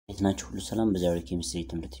የትናችሁ ሁሉ ሰላም በዛሬው ኬሚስትሪ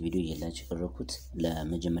ትምህርት ቪዲዮ እየላችሁ ቀረብኩት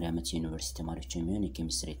ለመጀመሪያ ዓመት ዩኒቨርሲቲ ተማሪዎች የሚሆን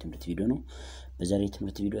የኬሚስትሪ ትምህርት ቪዲዮ ነው። በዛሬው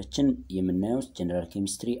ትምህርት ቪዲዮአችን የምናየው ጀነራል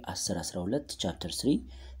ኬሚስትሪ 10-12 ቻፕተር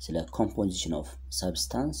 3 ስለ ኮምፖዚሽን ኦፍ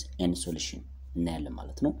ሰብስታንስ ኤንድ ሶሉሽን እናያለን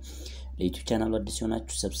ማለት ነው። ለዩቲዩብ ቻናሉ አዲስ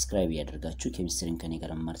ሆናችሁ ሰብስክራይብ ያደርጋችሁ ኬሚስትሪን ከኔ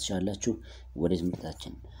ጋር መማር ትችላላችሁ። ወደ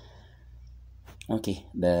ትምህርታችን ኦኬ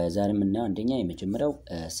በዛሬ የምናየው አንደኛ የመጀመሪያው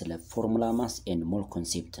ስለ ፎርሙላ ማስ ኤንድ ሞል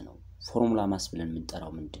ኮንሴፕት ነው። ፎርሙላ ማስ ብለን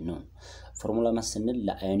የምንጠራው ምንድነው? ፎርሙላ ማስ ስንል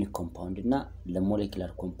ለአዮኒክ ኮምፓውንድ እና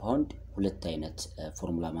ለሞሌኩላር ኮምፓውንድ ሁለት አይነት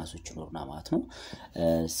ፎርሙላ ማሶች ይኖርና ማለት ነው።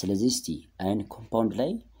 ስለዚህ እስቲ አዮኒክ ኮምፓውንድ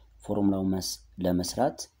ላይ ፎርሙላ ማስ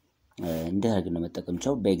ለመስራት እንደዚህ ነው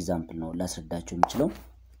መጠቀምቻው በኤግዛምፕል ነው ላስረዳችሁ የምችለው።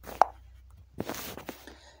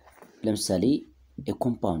 ለምሳሌ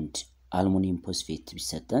የኮምፓውንድ አልሙኒየም ፎስፌት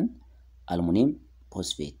ቢሰጠን አልሙኒየም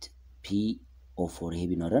ፎስፌት PO4 ይሄ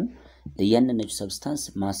ቢኖረን ለያንነቸው ሰብስታንስ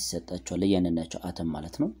ማስ ይሰጣቸዋል ለያንነቸው አተም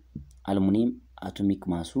ማለት ነው። አልሙኒየም አቶሚክ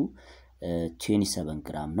ማሱ 27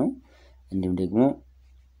 ግራም ነው። እንዲሁም ደግሞ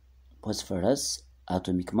ፎስፈረስ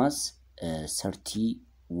አቶሚክ ማስ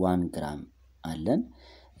 31 ግራም አለን።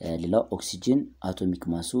 ሌላው ኦክሲጅን አቶሚክ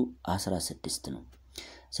ማሱ 16 ነው።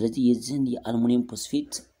 ስለዚህ የዚህን የአልሙኒየም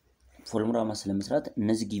ፎስፌት ፎርሙላ ማስ ለመስራት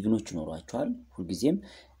እነዚህ ጊቭኖች ይኖራቸዋል ሁሉ ጊዜም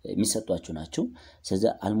የሚሰጧቸው ናቸው። ስለዚህ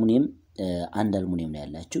አልሙኒየም አንድ አልሙኒየም ነው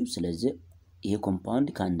ያላችሁ። ስለዚህ ይሄ ኮምፓውንድ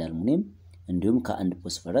ከአንድ አልሙኒየም እንዲሁም ከአንድ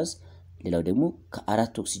ፎስፈረስ ሌላው ደግሞ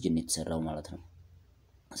ከአራት ኦክሲጅን የተሰራው ማለት ነው።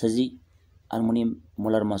 ስለዚህ አልሙኒየም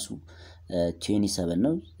ሞላር ማሱ 27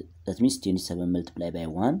 ነው። that means 27 multiply by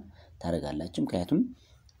 1 ታረጋላችሁ። ምክንያቱም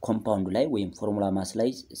ኮምፓውንዱ ላይ ወይም ፎርሙላ ማስ ላይ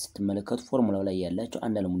ስትመለከቱ ፎርሙላው ላይ ያላችሁ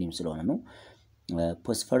አንድ አልሙኒየም ስለሆነ ነው።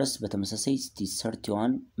 ፎስፈረስ በተመሳሳይ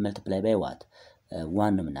 31 multiply by what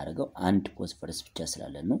 1 ነው የምናደርገው አንድ ፎስፈረስ ብቻ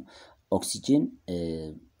ስላለን ነው። ኦክሲጅን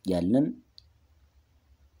ያለን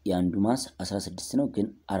ያንዱ ማስ 16 ነው ግን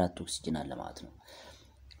አራት ኦክሲጅን አለ ማለት ነው።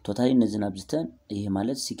 ቶታሊ እነዚህን አብዝተን ይሄ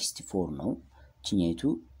ማለት 64 ነው። ቺኛይቱ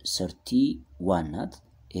 31 ናት።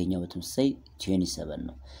 ይሄኛው በተመሳሳይ 27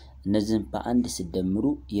 ነው። እነዚህን በአንድ ሲደምሩ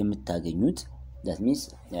የምታገኙት that means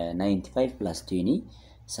 95 plus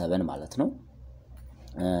 27 ማለት ነው።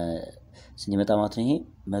 ሲመጣ ማለት ነው ይሄ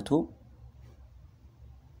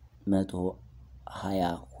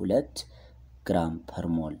 122 ግራም ፐር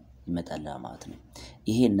ሞል ይመጣል ማለት ነው።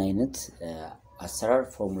 ይሄን አይነት አሰራር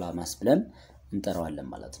ፎርሙላ ማስ ብለን እንጠራዋለን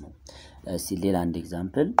ማለት ነው። እሺ ሌላ አንድ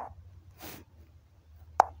ኤግዛምፕል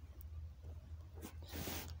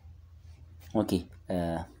ኦኬ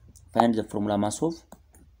find the formula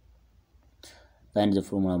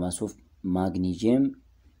mass of magnesium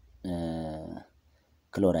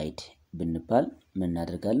chloride ብንባል ምን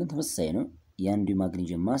እናደርጋለን? ተመሳሳይ ነው። ያንዱ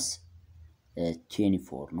ማግኒዚየም ማስ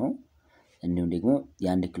 24 ነው። እንዲሁም ደግሞ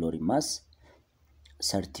ያንዱ ክሎሪን ማስ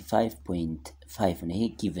 35.5 ነው። ይሄ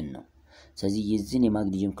ጊቭን ነው። ስለዚህ የዚህን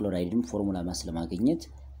የማግኒዚየም ክሎራይድን ፎርሙላ ማስ ለማግኘት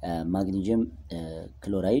ማግኒዚየም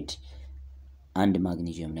ክሎራይድ አንድ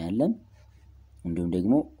ማግኒዚየም ነው ያለን እንዲሁም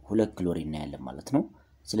ደግሞ ሁለት ክሎሪን ነው ያለን ማለት ነው።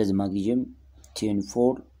 ስለዚህ ማግኒዚየም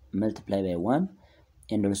 24 multiply by 1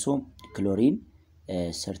 and also chlorine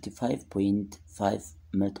 35.5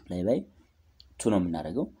 multiply by 2 ነው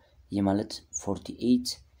የምናደርገው። ይሄ ማለት 48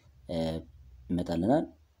 ይመጣልናል።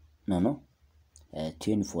 ኖ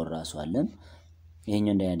 24 ራሱ አለን።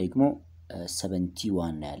 ይሄኛው እንደኛ ደግሞ 71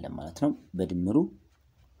 ነው ያለን ማለት ነው። በድምሩ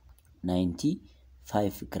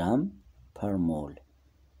 95 ግራም ፐር ሞል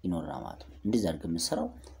ይኖርና ማለት ነው። እንደዚህ አድርገን የምንሰራው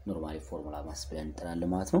ኖርማሊ ፎርሙላ ማስ ብለን እንጠራለን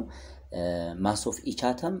ማለት ነው። ማስ ኦፍ ኢች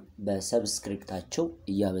አተም በሰብስክሪፕታቸው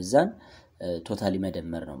እያበዛን ቶታሊ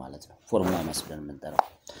መደመር ነው ማለት ነው ፎርሙላ ማስ ብለን የምንጠራው።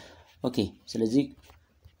 ኦኬ ስለዚህ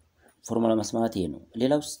ፎርሙላ ማስ ማለት ይሄ ነው።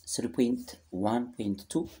 ሌላው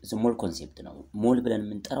 3.1.2 ዘ ሞል ኮንሴፕት ነው። ሞል ብለን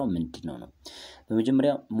የምንጠራው ምንድነው ነው?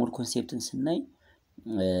 በመጀመሪያ ሞል ኮንሴፕትን ስናይ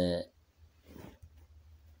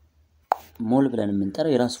ሞል ብለን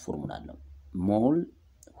የምንጠራው የራሱ ፎርሙላ አለው። ሞል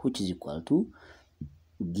which is equal to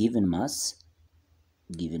given mass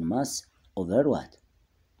over what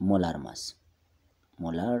molar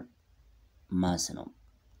mass ነው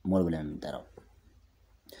ሞል ብለን የምንጠራው።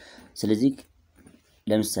 ስለዚህ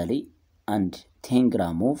ለምሳሌ አንድ 10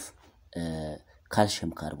 ግራም ኦፍ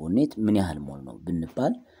ካልሲየም ካርቦኔት ምን ያህል ሞል ነው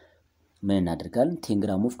ብንባል ምን እናደርጋለን? 10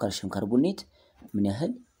 ግራም ኦፍ ካልሲየም ካርቦኔት ምን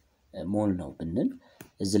ያህል ሞል ነው ብንል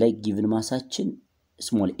እዚህ ላይ ጊቭን ማሳችን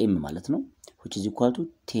ስሞል m ማለት ነው which is equal to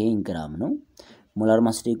 10 ግራም ነው። ሞላር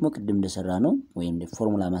ማስ ደግሞ ቅድም እንደሰራ ነው ወይም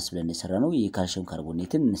ፎርሙላ ማስ ብለን እንደሰራ ነው የካልሲየም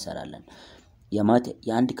ካርቦኔትን እንሰራለን። የማት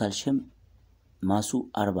የአንድ ካልሲየም ማሱ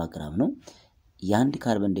 40 ግራም ነው። የአንድ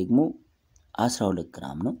ካርቦን ደግሞ 12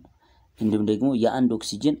 ግራም ነው። እንዲሁም ደግሞ የአንድ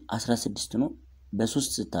ኦክሲጅን 16 ነው።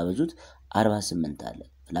 በ3 ስታበዙት 48 አለ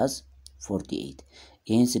ፕላስ 48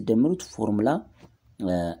 ይሄን ሲደምሩት ፎርሙላ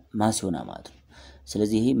ማስ ይሆናል ማለት ነው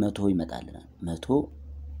ስለዚህ ይሄ 100 ይመጣልናል 100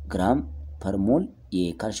 ግራም ፐር ሞል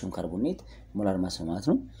የካልሲየም ካርቦኔት ሞላር ማስ ማለት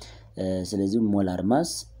ነው ስለዚህ ሞላር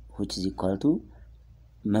ማስ which is equal to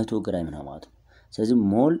 100 ግራም ነው ማለት ነው ስለዚህ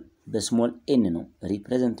ሞል በስሞል n ነው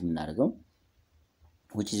ሪፕሬዘንት የምናደርገው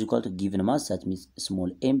which is equal to given mass that means small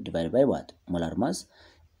m divided by what molar mass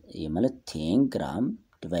ማለት 10 gram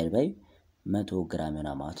divided by 100 gram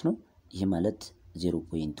ነው ማለት ነው ይሄ ማለት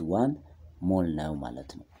 0.1 ሞል ነው ማለት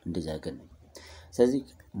ነው እንደዛ ግን ስለዚህ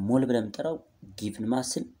ሞል ብለን እንጠራው given mass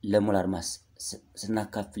ለሞላር ማስ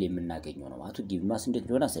ስናካፍል የምናገኘው ነው ማለት given mass እንዴት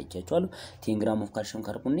ሊሆን አሳይቻችኋለሁ 10 gram of calcium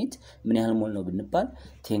carbonate ምን ያህል ሞል ነው ብንባል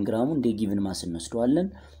 10 ግራሙ እንደ given mass እንወስደዋለን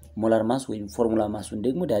ሞላር ማስ ወይም ፎርሙላ ማሱን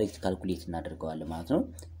ደግሞ ዳይሬክት ካልኩሌት እናደርገዋለን ማለት ነው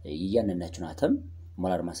እያንዳንዳቸው አተም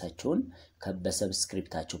ሞላር ማሳቸውን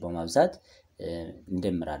በሰብስክሪፕታቸው በማብዛት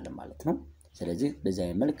እንደምራለን ማለት ነው ስለዚህ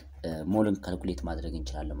በዚህ መልኩ ሞልን ካልኩሌት ማድረግ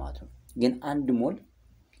እንችላለን ማለት ነው ግን አንድ ሞል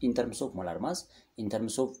in terms of molar mass in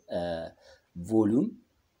terms of volume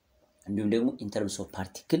እንዲሁም ደግሞ in terms of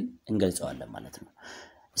particle እንገልጸዋለን ማለት ነው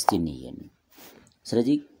እስቲ እንየን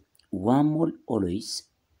ስለዚህ 1 mole always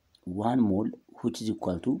 1 mole which is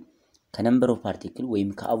equal to ከነምበር ኦፍ ፓርቲክል ወይም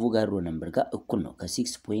ከአቮጋድሮ ነምበር ጋር እኩል ነው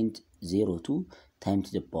ከ6.02 times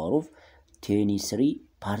the power of 23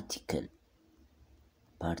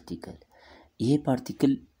 ፓርቲክል ይሄ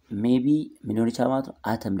ፓርቲክል ሜቢ ምን ሊሆን ይችላል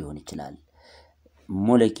አተም ሊሆን ይችላል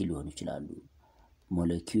ሞለኪል ሊሆን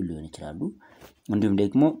ይችላሉ እንዲሁም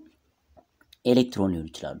ደግሞ ኤሌክትሮን ሊሆን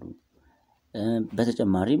ይችላሉ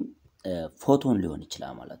በተጨማሪም ፎቶን ሊሆን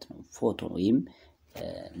ይችላል ማለት ነው ፎቶን ወይም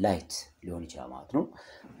ላይት ሊሆን ይችላል ማለት ነው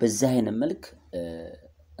በዛ አይነት መልክ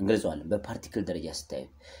እንገልጸዋለን በፓርቲክል ደረጃ ስታይ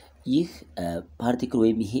ይህ ፓርቲክል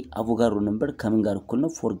ወይም ይሄ አቮጋድሮ ነምበር ከምን ጋር እኩል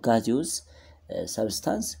ነው ፎር ጋዚየስ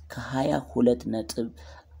ሰብስታንስ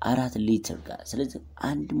ከ22.4 ሊትር ጋር ስለዚህ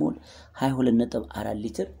አንድ ሞል 22.4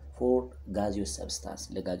 ሊትር ፎር ጋዚየስ ሰብስታንስ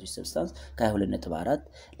ለጋዚየስ ሰብስታንስ ከ22.4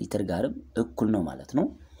 ሊትር ጋርም እኩል ነው ማለት ነው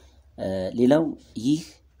ሌላው ይህ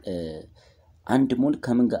አንድ ሞል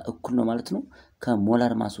ከምን ጋር እኩል ነው ማለት ነው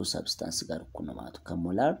ከሞላር ማስ ኦፍ ሰብስታንስ ጋር እኩል ነው ማለት ነው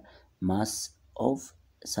ከሞላር ማስ ኦፍ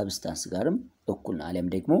ሰብስታንስ ጋርም እኩል ነው አለም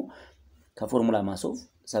ደግሞ ከፎርሙላ ማስ ኦፍ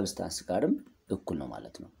ሰብስታንስ ጋርም እኩል ነው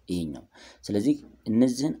ማለት ነው ይሄኛው ስለዚህ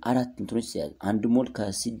እነዚህን አራት እንትኖች ሲያዝ አንድ ሞል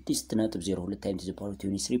ከ6.02 times the power of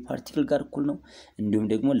 23 ፓርቲክል ጋር እኩል ነው እንዲሁም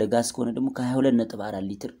ደግሞ ለጋዝ ከሆነ ደግሞ ከ22.4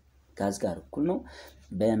 ሊትር ጋዝ ጋር እኩል ነው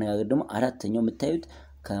በእነጋገር ደግሞ አራተኛው የምታዩት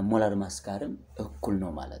ከሞላር ማስ ጋርም እኩል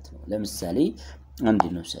ነው ማለት ነው ለምሳሌ አንድ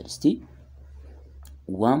ነው እስቲ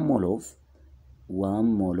 1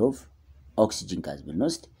 mole of oxygen gas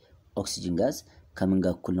ብንወስድ oxygen gas ከምን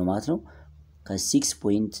ጋር እኩል ነው ማለት ነው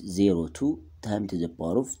ከ6.02 times to the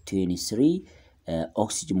power of 23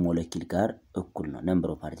 oxygen molecule ጋር እኩል ነው number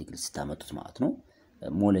of particles ስታመጡት ማለት ነው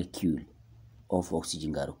molecule of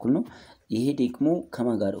oxygen ጋር እኩል ነው ይሄ ደግሞ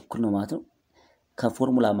ከማን ጋር እኩል ነው ማለት ነው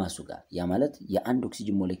ከፎርሙላ ማሱ ጋር ያ ማለት የአንድ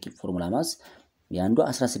ኦክሲጅን ሞለኪል ፎርሙላ ማስ ያንዱ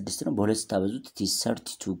 16 ነው በሁለት ታበዙት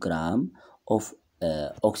 32 ግራም ኦፍ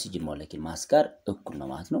ኦክሲጅን ሞለኪል ማስ ጋር እኩል ነው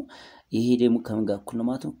ማለት ነው ይሄ ደግሞ ከምን ጋር እኩል ነው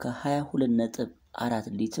ማለት ነው ከ22.4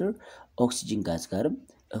 ሊትር ኦክሲጅን ጋዝ ጋርም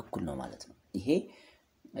እኩል ነው ማለት ነው ይሄ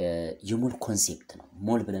የሞል ኮንሴፕት ነው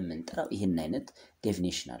ሞል ብለን የምንጠራው ይሄን አይነት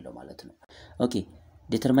ዴፊኒሽን አለው ማለት ነው ኦኬ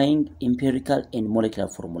ዲተርማይኒንግ ኢምፒሪካል ኤንድ ሞለኪላር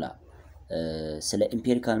ፎርሙላ ስለ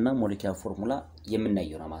ኢምፒሪካል እና ሞለኪላር ፎርሙላ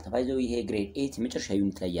የምናየው ነው ማለት ነው ባይዘው ይሄ ግሬድ 8 የመጨረሻ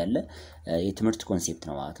ዩኒት ላይ ያለ የትምህርት ኮንሴፕት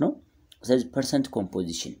ነው ማለት ነው ስለዚህ ፐርሰንት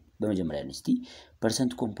ኮምፖዚሽን በመጀመሪያ እስቲ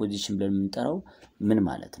ፐርሰንት ኮምፖዚሽን ብለን የምንጠራው ምን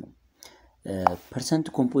ማለት ነው ፐርሰንት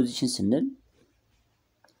ኮምፖዚሽን ስንል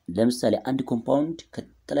ለምሳሌ አንድ ኮምፓውንድ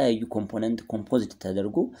ከተለያዩ ኮምፖነንት ኮምፖዚት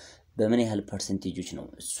ተደርጎ በምን ያህል ፐርሰንቴጆች ነው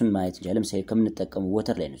እሱን ማየት ይችላል ለምሳሌ ከምንጠቀመው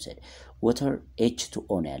ወተር ላይ ነው ወተር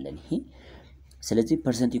H2O ነው ያለን ይሄ ስለዚህ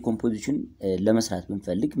ፐርሰንት ኮምፖዚሽን ለመስራት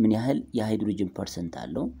ብንፈልግ ምን ያህል የሃይድሮጅን ፐርሰንት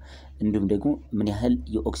አለው እንዲሁም ደግሞ ምን ያህል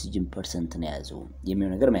የኦክሲጅን ፐርሰንት ነው ያዘው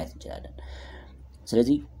የሚለው ነገር ማየት እንችላለን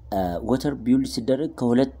ስለዚህ ወተር ቢውልድ ሲደረግ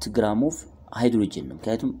ከ2 ግራም ኦፍ ሃይድሮጅን ነው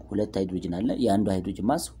ምክንያቱም ሁለት ሃይድሮጅን አለ የአንዱ ሃይድሮጅን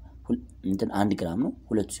ማስ 1 ግራም ነው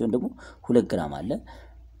ሁለቱ ሲሆን ደግሞ 2 ግራም አለ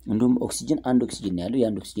እንዲሁም ኦክሲጅን አንድ ኦክሲጅን ያለው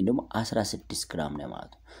የአንድ ኦክሲጅን ደግሞ 16 ግራም ነው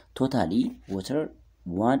ማለት ነው ቶታሊ ወተር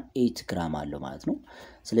 18 ግራም አለው ማለት ነው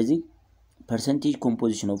ስለዚህ percentage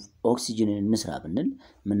composition of oxygen እንስራ ብንል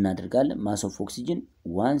ምን እናደርጋለን mass of oxygen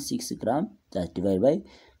 16 gram that divided by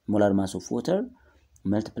molar mass of water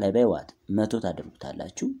multiply by what 100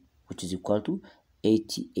 ታደርጉታላችሁ which is equal to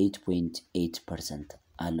 88.8%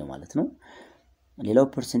 አለ ማለት ነው ሌላው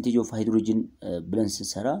percentage of hydrogen ብለን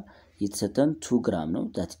ስንሰራ የተሰጠን 2 gram ነው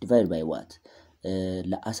that divided by what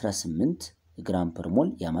ለ18 gram per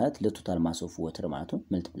mole ያ ማለት ለቶታል mass of water ማለት ነው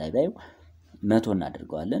multiply by መቶ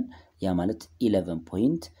እናደርገዋለን ያ ማለት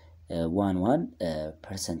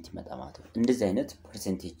 11.11% ይመጣ ማለት ነው እንደዚህ አይነት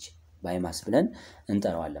ፐርሰንቴጅ ባይማስ ብለን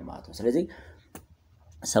እንጠራዋለን ማለት ነው ስለዚህ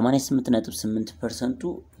 88.8%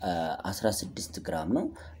 16 ግራም ነው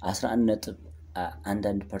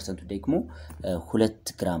 11.11% ደግሞ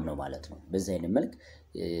 2 ግራም ነው ማለት ነው በዚህ አይነት መልኩ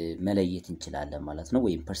መለየት እንችላለን ማለት ነው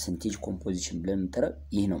ወይም ፐርሰንቴጅ ኮምፖዚሽን ብለን እንጠራው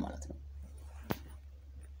ይሄ ነው ማለት ነው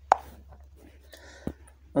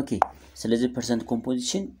ኦኬ ስለዚህ ፐርሰንት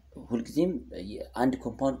ኮምፖዚሽን ሁልጊዜም አንድ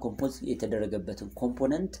ኮምፓውንድ ኮምፖዝ የተደረገበትን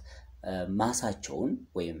ኮምፖነንት ማሳቸውን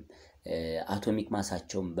ወይም አቶሚክ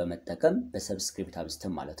ማሳቸውን በመጠቀም በሰብስክሪፕት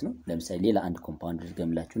አብስተን ማለት ነው ለምሳሌ ሌላ አንድ ኮምፓውንድ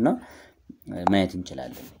ልገምላችሁና ማየት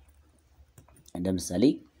እንችላለን እንደምሳሌ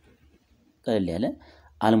ቀለል ያለ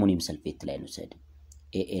አልሙኒየም ሰልፌት ላይ ነው ሰድ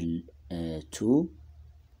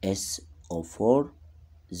Al2SO4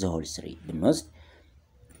 the whole 3 ብንወስድ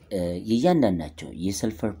የእያንዳንዳቸው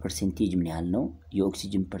የሰልፈር ፐርሰንቴጅ ምን ያህል ነው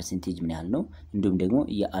የኦክሲጅን ፐርሰንቴጅ ምን ያህል ነው እንዲሁም ደግሞ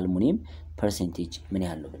የአልሙኒየም ፐርሰንቴጅ ምን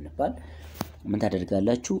ያህል ነው ብንባል ምን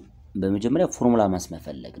ታደርጋላችሁ በመጀመሪያ ፎርሙላ ማስ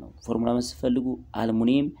መፈለግ ነው ፎርሙላ ማስ ፈልጉ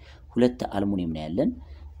አልሙኒየም ሁለት አልሙኒየም ነው ያለን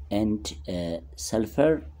and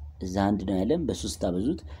ሰልፈር ዛንድ ነው ያለን በ3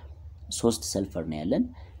 አበዙት 3 ሰልፈር ነው ያለን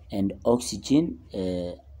and ኦክሲጅን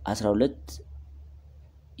 12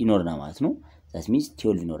 ይኖርና ማለት ነው that means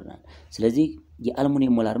 12 ይኖርናል ስለዚህ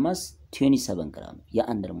የአልሙኒየም ሞላር ማስ 27 ግራም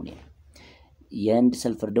የአንድ አልሙኒየም የአንድ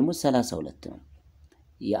ሰልፈር ደግሞ 32 ነው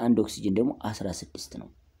የአንድ ኦክሲጅን ደግሞ 16 ነው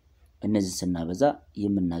እነዚህ ስናበዛ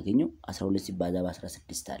የምናገኘው 12 ሲባዛ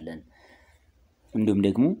በ16 አለን እንዲሁም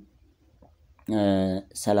ደግሞ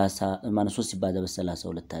 30 ማነው 3 ሲባዛ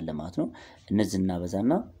በ32 አለ ማለት ነው እነዚህ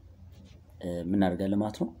እናበዛና ምን አድርጋለን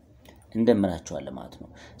ማለት ነው እንደምራቸዋለን ማለት ነው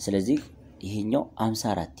ስለዚህ ይሄኛው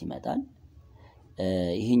 54 ይመጣል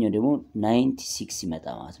ይሄኛው ደግሞ 96 ይመጣ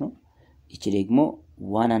ማለት ነው እቺ ደግሞ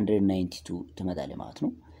 192 ትመጣለች ማለት ነው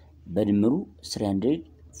በድምሩ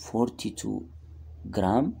 342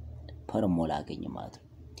 ግራም ፐር ሞል አገኘ ማለት ነው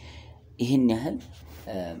ይሄን ያህል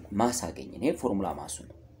ማስ አገኘ ይሄ ፎርሙላ ማሱ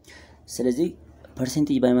ነው ስለዚህ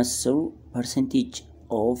ፐርሰንቴጅ ባይማስሰሩ ፐርሰንቴጅ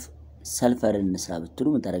ኦፍ ሰልፈር እንስራ ብትሉ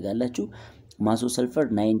ምን ታደርጋላችሁ ማሱ ሰልፈር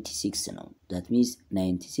 96 ነው that means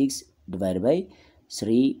 96 divided by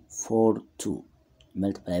 342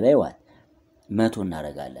 multiply by what 100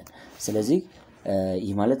 እናደርጋለን ስለዚህ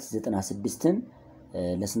ይሄ ማለት 96ን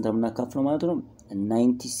ለስንት እናካፍለው ማለት ነው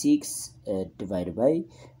 96 divided by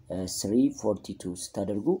 342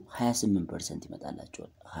 ስታደርጉ 28%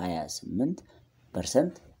 ይመጣላችኋል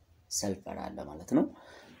 28% ሰልፈር አለ ማለት ነው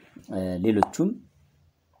ሌሎቹም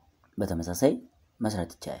በተመሳሳይ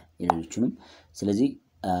መስራት ይቻላል ሌሎቹንም ስለዚህ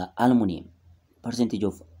አልሙኒየም percentage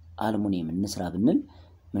of አልሙኒየም እንስራ ብንል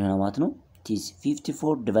ምን ነው ማለት ነው it is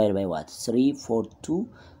 54 divided by what 342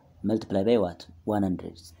 multiply by what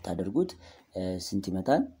 100 ታደርጉት ስንት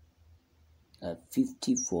ይመጣል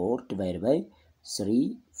 54 divided by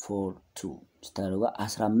 342 ስታደርጉ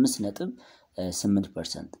 15.8%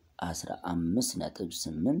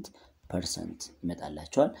 15.8%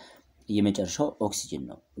 ይመጣላችኋል የመጨረሻው ኦክሲጅን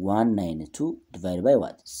ነው 192 divided by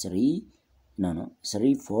what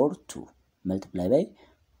 342 multiply by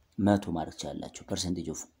 100 ማድረግ ይችላልላችሁ percentage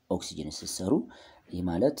of oxygen ሲሰሩ ይሄ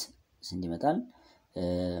ማለት ስንት ይመጣል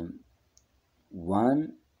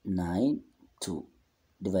 192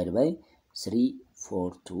 divided by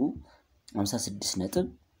 342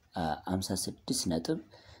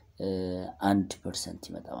 56.1%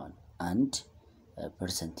 ይመጣል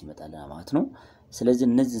 1% ይመጣል ማለት ነው ስለዚህ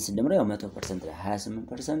እነዚህ ስንደምረው ያው 100% ላይ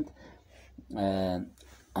 28%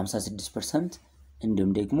 56%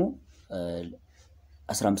 እንዲሁም ደግሞ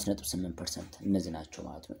 15.8% እነዚህ ናቸው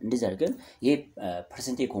ማለት ነው እንደዚህ አድርገን ይሄ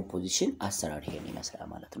ፐርሰንቴጅ ኮምፖዚሽን አሰራር ይሄን ይመስላል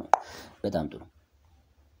ማለት ነው በጣም ጥሩ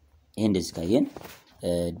ይሄ እንደዚህ ካየን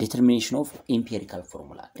determination of empirical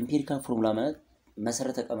formula ማለት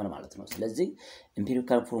መሰረተ ቀመር ማለት ነው ስለዚህ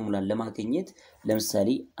empirical formula ለማግኘት ለምሳሌ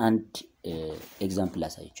አንድ ኤግዛምፕል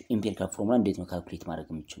አሳያችሁ empirical formula እንዴት ነው ካልኩሌት ማድረግ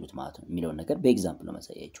የምትችሉት ማለት ነው የሚለው ነገር በኤግዛምፕል ነው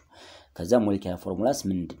ማሳያችሁ ከዛ molecular formulas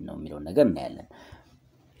ምንድነው የሚለው ነገር እናያለን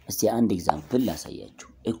እስቲ አንድ ኤግዛምፕል ላሳያችሁ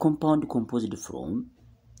a compound composed from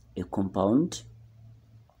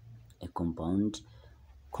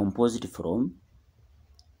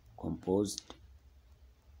composed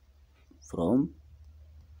from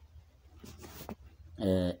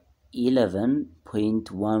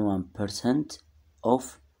 11.11% of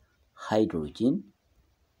hydrogen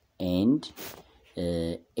and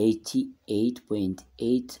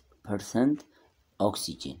 88.8%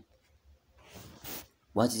 oxygen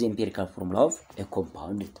what is the empirical formula of a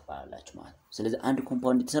compound ትባላላችሁ ማለት ስለዚህ አንድ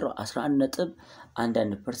ኮምፓውንድ የተሰራው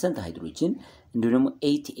 11.11% ሃይድሮጅን እንዲሁም ደግሞ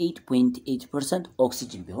 88.8%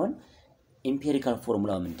 ኦክሲጅን ቢሆን ኢምፔሪካል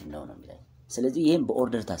ፎርሙላ ምንድነው ነው የሚለው ስለዚህ ይሄን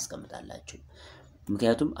በኦርደር ታስቀምጣላችሁ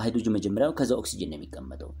ምክንያቱም ሃይድሮጅን መጀመሪያው ከዛ ኦክሲጅን ነው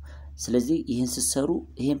የሚቀመጠው ስለዚህ ይሄን ሲሰሩ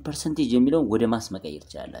ይሄን ፐርሰንቴጅ የሚለውን ወደ ማስ መቀየር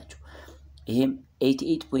ይችላልላችሁ ይሄም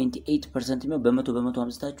 88.8% ነው በመቶ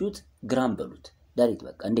አምስታችሁት ግራም በሉት ዳይሬክት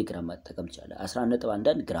በቃ እንደ ግራም መጠቀም ይችላል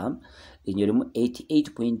 11.1 ግራም እኛው ደግሞ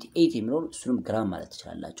 88.8 የሚለው እሱንም ግራም ማለት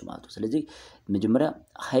ይችላልላችሁ ማለት ነው ስለዚህ መጀመሪያ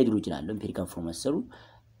ሃይድሮጅን አለው ኢምፔሪካል ፎርሙላ ሰሩ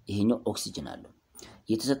ይሄኛው ኦክሲጅን አለው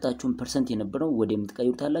የተሰጣችሁን ፐርሰንት የነበረው ወደ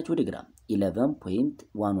ምትቀይሩታላችሁ ወደ ግራም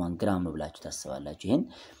 11.11 ግራም ነው ብላችሁ ታስባላችሁ ይሄን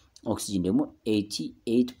ኦክሲጅን ደግሞ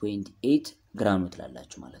 88.8 ግራም ነው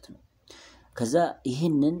ትላላችሁ ማለት ነው ከዛ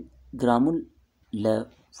ይሄንን ግራሙን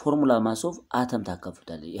ለፎርሙላ ማስ ኦፍ አተም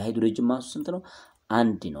ታካፍሉታል የሃይድሮጅን ማሱ ስንት ነው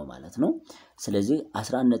 1 ነው ማለት ነው ስለዚህ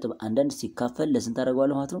 11.11 ሲካፈል ለስንት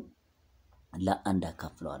አደርጋለሁ ማለት ነው ለ1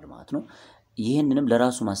 አካፍለዋል ማለት ነው ይሄንንም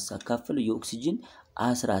ለራሱ ማሳካፈል የኦክሲጅን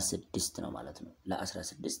 16 ነው ማለት ነው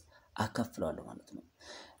ለ16 አካፍለዋለሁ ማለት ነው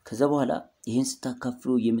ከዛ በኋላ ይሄን ስታካፍሉ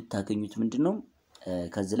የምታገኙት ምንድነው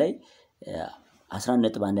ከዚህ ላይ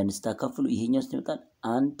 11.1 ስታካፍሉ ይሄኛው ይመጣል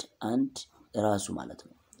 1 ራሱ ማለት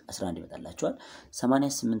ነው 11 ይመጣላችኋል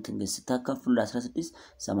 88 ግን ስታካፍሉ ለ16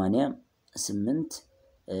 88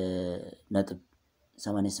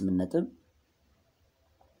 ነጥብ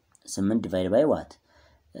 8 ዲቫይድ ባይ ዋት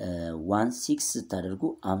 16 ስታደርጉ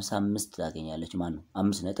 55 ታገኛላችሁ ማለት ነው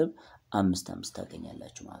 5.55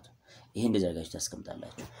 ታገኛላችሁ ማለት ነው ይሄ እንደዛ አድርጋችሁ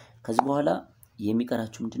ታስቀምጣላችሁ ከዚህ በኋላ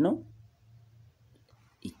የሚቀራችሁ ምንድነው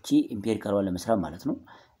እቺ ኢምፔሪካል ዋለ መስራት ማለት ነው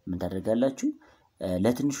ምን ታደርጋላችሁ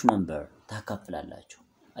ለትንሹ ነምበር ታካፍላላችሁ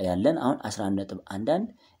ያለን አሁን 11.11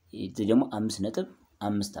 እዚ ደግሞ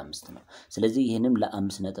 5.55 ነው ስለዚህ ይሄንም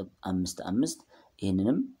ለ5.55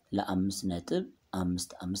 ይሄንንም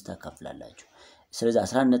ለ5.55 ታካፍላላችሁ ስለዚህ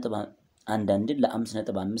 11.11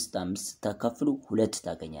 ለ5.55 ታካፍሉ 2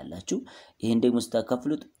 ታገኛላችሁ ይሄን ደግሞ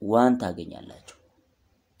ስታካፍሉት 1 ታገኛላችሁ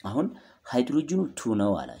አሁን ሃይድሮጅኑ 2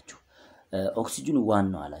 ነው አላችሁ ኦክሲጅኑ 1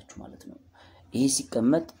 ነው አላችሁ ማለት ነው ይሄ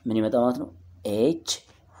ሲቀመጥ ምን ይመጣ ማለት ነው H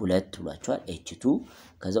 2 ብላችኋል H2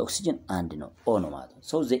 ከዛ ኦክሲጅን 1 ነው O ነው ማለት ነው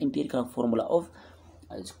so the empirical formula of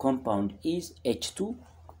compound is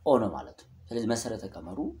H2O ነው ማለት ነው ስለዚህ መሰረተ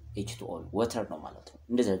ቀመሩ H2O water ነው ማለት ነው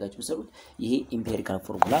እንደዚህ አድርጋችሁ ብትሰሩት ይሄ ኢምፔሪካል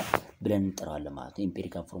ፎርሙላ ብለን እንጠራዋለን ማለት ነው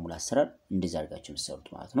ኢምፔሪካል ፎርሙላ አሰራር እንደዚህ አድርጋችሁ ብትሰሩት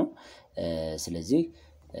ማለት ነው ስለዚህ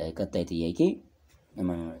ቀጣይ ጥያቄ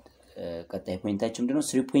ቀጣይ ፖይንታችን ምንድነው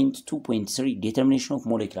 3.2.3 determination of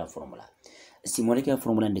molecular formula እስቲ ሞለኪውላር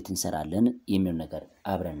ፎርሙላ እንዴት እንሰራለን የሚለው ነገር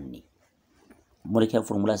አብረን እንይ ሞለኪውላር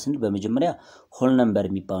ፎርሙላ ስንል በመጀመሪያ ሆል ነምበር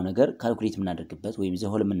የሚባለው ነገር ካልኩሌት የምናደርግበት ወይም ዘ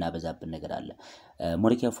ሆል የምናበዛበት ነገር አለ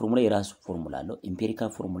ሞለኪውላር ፎርሙላ የራሱ ፎርሙላ አለው ኢምፔሪካል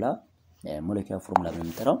ፎርሙላ ሞለኪውላር ፎርሙላ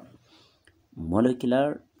በመጠራው ሞለኪውላር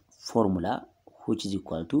ፎርሙላ which is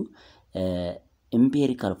equal to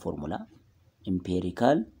empirical formula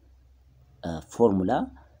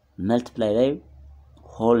multiply by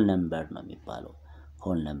whole number ነው የሚባለው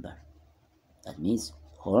whole number that means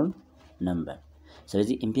whole number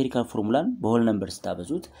ስለዚህ ኢምፔሪካል ፎርሙላን በሆል ነምበር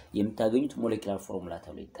ስታበዙት የምታገኙት ሞለኪውላር ፎርሙላ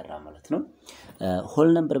ተብሎ ይጠራል ማለት ነው ሆል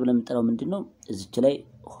ነምበር ብለን የምንጠራው ምንድነው እዚች ላይ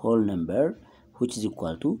ሆል ነምበር which is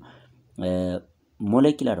equal to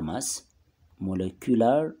molecular mass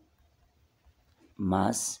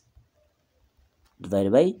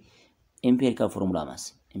divided by empirical formula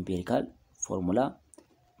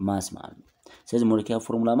mass ማለት ነው ስለዚህ molecular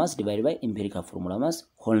formula mass divided by empirical formula mass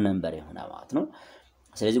whole number ይሆናል ማለት ነው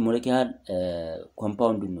ስለዚህ ሞለኪውላር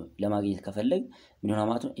ኮምፓውንዱን ለማግኘት ከፈለግ ምን ይሆናል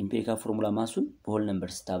ማለት ነው ኢምፔሪካል ፎርሙላ ማሱን በሆል ነምበር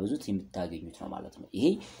ስታበዙት የምታገኙት ነው ማለት ነው ይሄ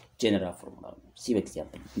ጀነራል ፎርሙላ ነው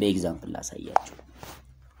በኤግዛምፕል ላሳያችሁ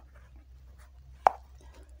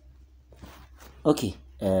ኦኬ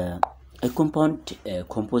a compound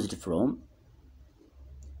composed from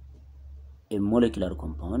a molecular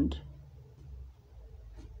compound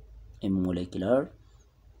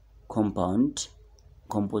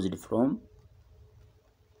composed from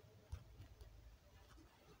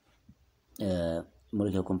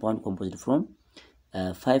molecular compound composed from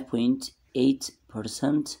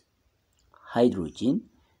 5.8% hydrogen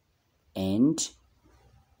and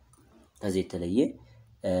as it is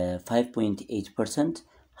 5.8%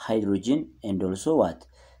 hydrogen and also what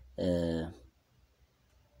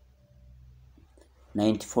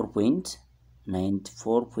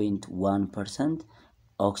 94.1%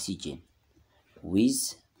 oxygen with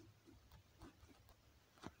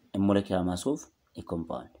a molecular mass of a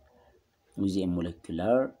compound with a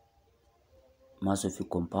molecular mass of a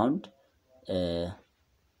compound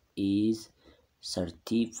is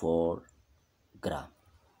 34 gram.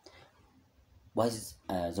 What is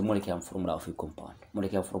the molecular formula of a compound?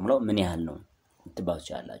 Molecular formula ምን ያህል ነው ትባሉ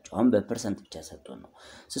ይችላልላችሁ አሁን በፐርሰንት ብቻ ሰጥቶ ነው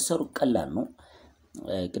ሲሰሩ ቀላል ነው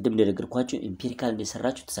ቅድም እንደነገርኳችሁ ኢምፒሪካል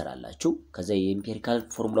እንደሰራችሁ ትሰራላችሁ ከዛ የኢምፒሪካል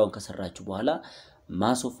ፎርሙላውን ከሰራችሁ በኋላ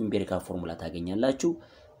ማስ ኦፍ ኢምፒሪካል ፎርሙላ ታገኛላችሁ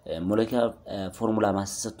ሞለኪውላር ፎርሙላ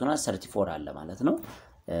ማስ ሰጥቶና 34 አለ ማለት ነው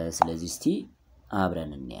ስለዚህ እስቲ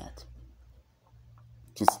አብረን እንያት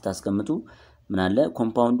ስታስቀምጡ ምን አለ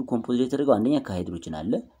ኮምፓውንዱ ኮምፖዝ የተደረገው አንደኛ ከሃይድሮጅን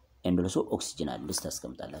አለ ኤንዶሎሶ ኦክሲጅን አለ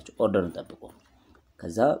ልታስቀምጣላችሁ ኦርደሩን ጠብቁ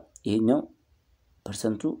ከዛ ይሄኛው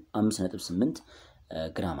ፐርሰንቱ 5.8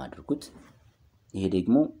 ግራም አድርጉት ይሄ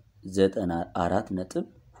ደግሞ 94.2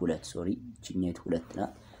 ሶሪ ቺኛይት 2 ና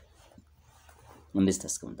እንደዚህ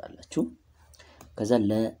ታስቀምጣላችሁ ከዛ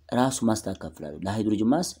ለራሱ ማስ ታካፍላሉ ለሃይድሮጅን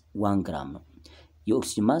ማስ 1 ግራም ነው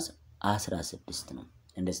የኦክሲጅን ማስ 16 ነው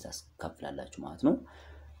እንደዚህ ታካፍላላችሁ ማለት ነው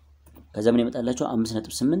ከዛ ምን ይመጣላችሁ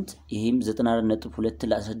 5.8 ይሄም 94.2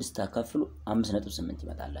 ለ16 ታካፍሉ 5.8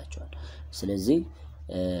 ይመጣላችኋል ስለዚህ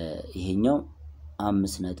ይሄኛው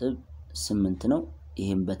 5.8 ነው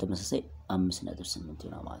ይሄም በተመሳሳይ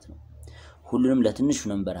 5.8 ነው ማለት ነው ሁሉንም ለትንሹ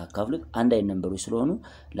ነምበር አካፍሉት አንድ አይነት ነምበሮች ስለሆኑ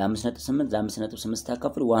ለ5.8 ለ5.8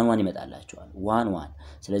 ታካፍሉ 1 1 ይመጣላችኋል 1 1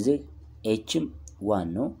 ስለዚህ hም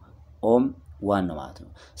 1 ነው ኦም 1 ነው ማለት ነው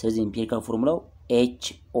ስለዚህ ኢምፒሪካል ፎርሙላው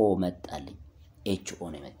ho መጣልኝ ho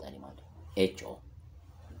ነው መጣልኝ ማለት ነው ho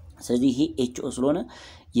ስለዚህ ይሄ ho ስለሆነ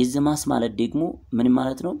የዚህ ማስ ማለት ደግሞ ምን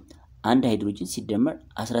ማለት ነው አንድ ሃይድሮጅን ሲደመር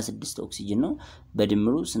 16 ኦክሲጅን ነው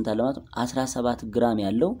በድምሩ ስንት አለ ማለት ነው 17 ግራም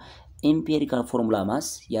ያለው ኢምፒሪካል ፎርሙላ ማስ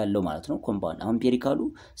ያለው ማለት ነው ኮምፓውንድ አሁን ኢምፒሪካሉ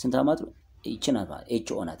ስንት ማለት ነው ይችላል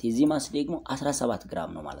ማለት ho ናት የዚህ ማስ ደግሞ 17 ግራም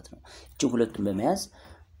ነው ማለት ነው እቺ ሁለቱን በመያዝ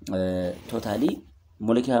ቶታሊ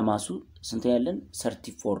ሞለኪውላር ማሱ ስንት ያለን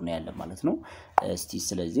 34 ነው ያለን ማለት ነው እስቲ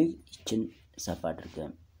ስለዚህ እቺን ሰፋ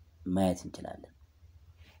አድርገን ማየት እንችላለን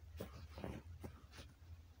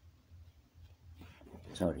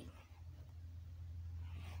ሶሪ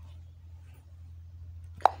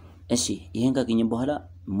እሺ ይሄን ካገኘን በኋላ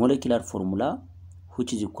molecular formula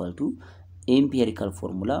which is equal to empirical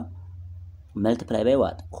formula multiply by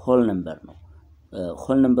what whole number ነው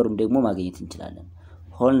whole numberን ደግሞ ማግኘት እንችላለን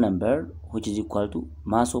whole number which is equal to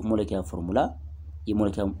mass of molecular formula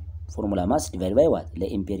የmolecular formula mass divided by what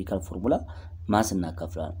ለempirical formula mass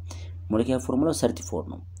እናካፍላለን molecular formula 34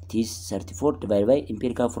 ነው it is 34 divided by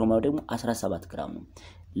empirical formula ደግሞ 17 ግራም ነው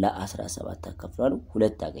ለ17 ታካፍላሉ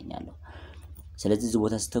 2 ታገኛለሁ ስለዚህ እዚህ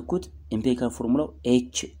ቦታ ስተኩት ኢምፒሪካል ፎርሙላው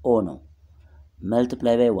ho ነው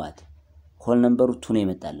multiply by what whole number 2 ነው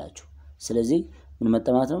ይመጣላችሁ ስለዚህ ምን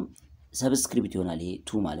መጣማት ነው ሰብስክሪፕት ይሆናል ይሄ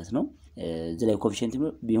 2 ማለት ነው እዚህ ላይ ኮኤፊሺየንት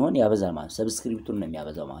ቢሆን ያበዛል ማለት ሰብስክሪፕቱን ነው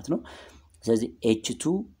የሚያበዛው ማለት ነው ስለዚህ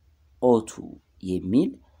H2O2 የሚል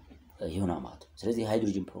ይሆናል ማለት ነው ስለዚህ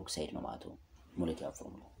ሃይድሮጅን ፐሮክሳይድ ነው ማለት ነው ሞለኪውላር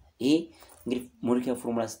ፎርሙላ ይሄ እንግዲህ ሞለኪውላር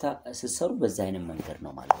ፎርሙላ ስትሰሩ በዛ አይነት መንገድ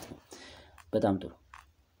ነው ማለት ነው በጣም ጥሩ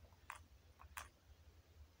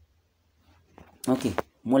Okay,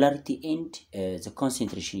 molarity and the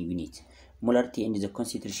concentration unit. Molarity and the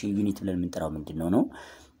concentration unit ብለን የምንጠራው ምንድነው ነው?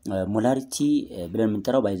 Molarity ብለን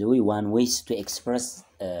የምንጠራው by the way one ways to express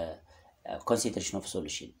concentration of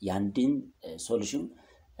solution. ያንድን solution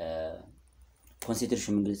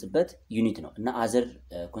concentration የምንገልጽበት ዩኒት ነው እና other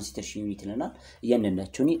concentration unit ለናል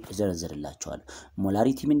እያንዳንዳቸውን ዘርዝርላችኋለሁ።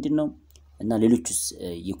 molarity ምንድነው? እና ሌሎችስ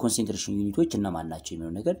የኮንሰንትሬሽን ዩኒቶች እና ማን ናቸው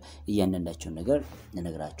የሚለው ነገር እያንዳንዳቸው ነገር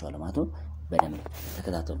እነግራችኋለሁ ማለት ነው በደንብ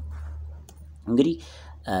ተከታተሉ እንግዲህ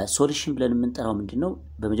ሶሉሽን ብለን የምንጠራው ምንድነው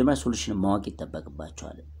በመጀመሪያ ሶሉሽን ማወቅ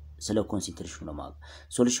ይተበቅባቸዋል ስለ ኮንሰንትሬሽኑ ነው ማወቅ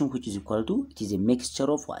ሶሉሽን which is equal to it is a mixture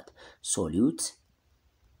of what solute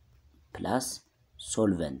plus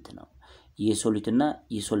solvent ነው የሶሉት እና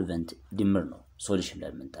የሶልቨንት ድምር ነው ሶሉሽን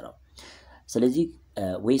ብለን የምንጠራው ስለዚህ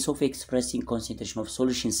ways of expressing concentration of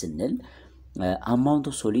solution ስንል amount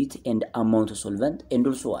of solute and amount of solvent and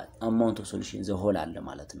also what amount of solution the whole አለ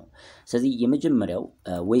ማለት ነው ስለዚህ የመጀመሪያው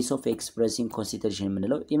ways of expressing concentration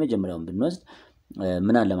የምንለው የመጀመሪያውን ብንወስድ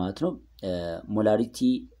ምን አለ ማለት ነው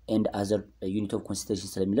molarity and other unit of concentration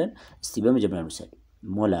ስለሚለን እስቲ በመጀመሪያው እንውሰድ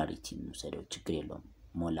molarity እንውሰደው ችግር የለውም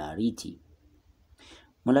molarity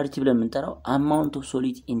ብለን የምንጠራው amount of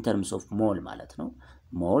solute in terms of mole ማለት ነው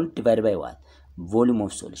mole divided by what volume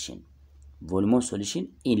of solution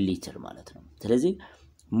in liter ማለት ነው ስለዚህ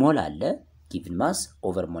ሞል አለ given mass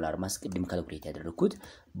over molar mass ቅድም ካልኩሌት ያደረኩት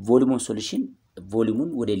volume of solution ቮሊዩሙን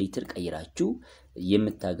ወደ ሊትር ቀይራችሁ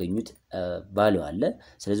የምታገኙት ቫልዩ አለ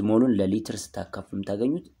ስለዚህ ሞሉን ለሊትር ስታካፍሉ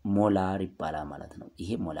የምታገኙት ሞላር ይባላል ማለት ነው ይሄ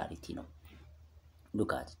ሞላሪቲ ነው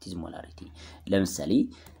look at it is molarity ለምሳሌ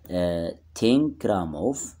 10 gram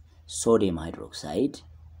of sodium hydroxide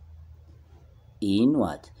in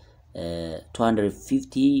what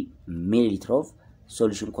 250 milliliter of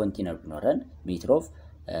solution container ቢኖረን meter of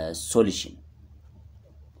solution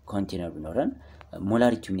container ቢኖረን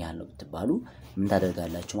ሞላሪቲው ምን ያህል ነው ብትባሉ ምን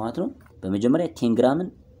ታደርጋላችሁ ማለት ነው በመጀመሪያ 10 ግራምን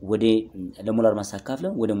ወደ ለሞላር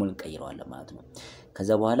ማሳካፍለን ወደ ሞል ቀይረዋለን ማለት ነው ከዛ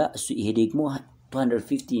በኋላ እሱ ይሄ ደግሞ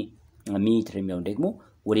 250 ሚሊሊትር የሚሆን ደግሞ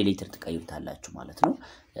ወደ ሊትር ተቀይሩታላችሁ ማለት ነው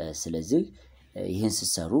ስለዚህ ይሄን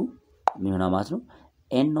ሲሰሩ ምን ሆነ ማለት ነው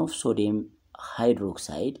n of sodium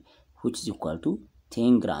hydroxide which is equal to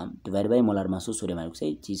 10 gram divided by molar mass of sodium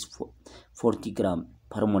hydroxide is 40 gram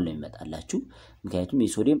per mole ነው ይመጣላችሁ ምክንያቱም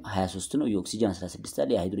የሶዲየም 23 ነው የኦክሲጅን 16 አለ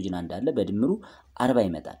የሃይድሮጅን 1 አለ በድምሩ 40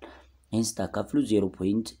 ይመጣል ይሄን ስታካፍሉ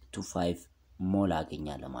 0.25 ሞል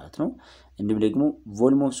አገኛለ ማለት ነው እንዲሁም ደግሞ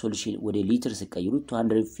ቮሊዩም ኦፍ ሶሉሽን ወደ ሊትር ሲቀይሩ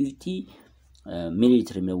 250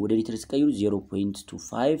 ሚሊሊትር ነው ወደ ሊትር ሲቀይሩ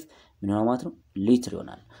 0.25 ምን ሆነ ማለት ነው ሊትር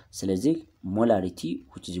ይሆናል ስለዚህ ሞላሪቲ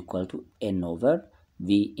which is equal to n over v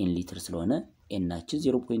in ሊትር ስለሆነ n ናችን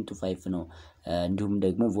 0.25 ነው እንዲሁም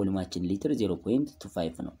ደግሞ ቮሊዩማችን ሊትር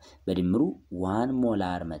 0.25 ነው በድምሩ 1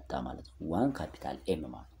 ሞላር መጣ ማለት ነው 1 ካፒታል m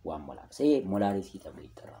ማለት 1 ሞላር ስለዚህ ሞላሪቲ ተብሎ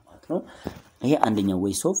ይጠራል ማለት ነው ይሄ አንደኛው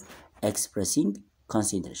ways of expressing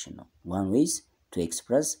concentration ነው one ways to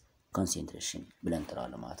express concentration ብለን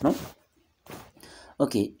እንጠራለን ማለት ነው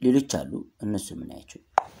ኦኬ ሌሎች አሉ እነሱ ምን ያያቸው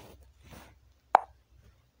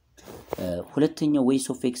ሁለተኛው ways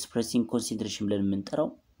of expressing concentration ብለን የምንጠራው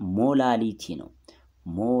ሞላሊቲ ነው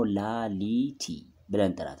ሞላሊቲ ብለን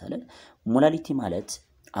እንጠራታለን ሞላሊቲ ማለት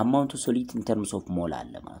amount of solute in terms of mole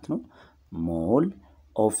አለ ማለት ነው mole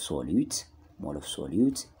of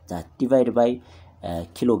solute that divided by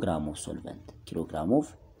kilogram of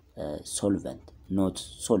solvent not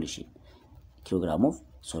solution kilogram of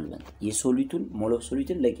solvent የሶሉቱን mole of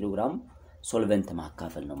solute ለኪሎግራም solvent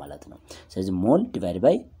ማካፈል ነው ማለት ነው ስለዚህ mole divided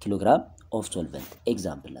by kilogram of solvent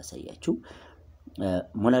example ላሳያችሁ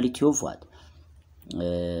molality of what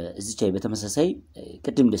እዚህ ላይ በተመሳሳይ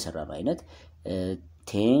ቅድም እንደሰራነው አይነት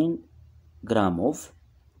 10 gram of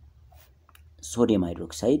sodium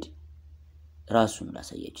hydroxide ራሱን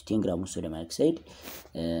ላሳያችሁ 10 gram of sodium hydroxide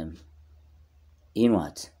in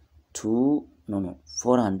what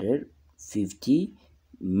 450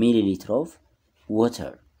 milliliter of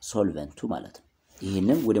water solvent ማለት ነው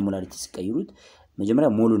ይሄንን ወደ ሞላሪቲ ሲቀይሩት መጀመሪያ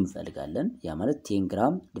ሞሉን እንፈልጋለን ያ ማለት 10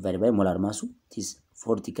 gram divided by molar mass is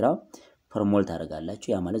 40 gram per mole ታደርጋላችሁ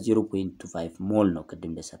ያ ማለት 0.25 ሞል ነው ቅድም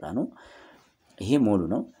እንደሰራ ነው ይሄ ሞሉ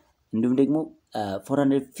ነው እንዲሁም ደግሞ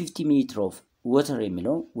 450 ሚሊሊትር of water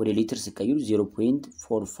የሚለው ወደ ሊትር ሲቀይሩ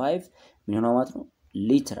 0.45 ምን ሆነ ማለት ነው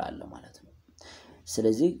ሊትር አለ ማለት ነው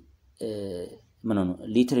ስለዚህ ምን ነው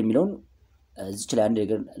ሊትር የሚለው እዚህ ላይ አንድ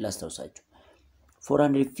ነገር ላስታውሳችሁ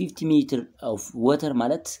 450 ሚሊሊትር of water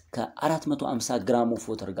ማለት ከ450 ግራም of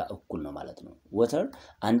water ጋር እኩል ነው ማለት ነው water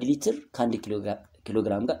 1 ሊትር ከ1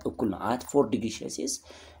 ኪሎግራም ጋር እኩል ነው at 4 ዲግሪ ሴልሺየስ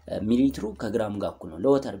ሚሊሊትሩ ከግራም ጋር እኩል ነው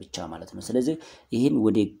ለወተር ብቻ ማለት ነው ስለዚህ ይሄን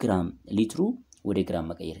ወደ ግራም ሊትሩ ወደ ግራም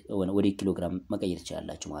መቀየር ወደ ኪሎግራም መቀየር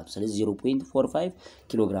ይችላልላችሁ ማለት ነው ስለዚህ 0.45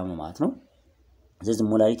 ኪሎግራም ነው ማለት ነው ስለዚህ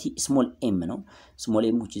ሞላሪቲ small m ነው small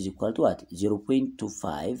m which is equal to what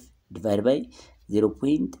 0.25 divided by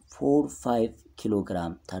 0.45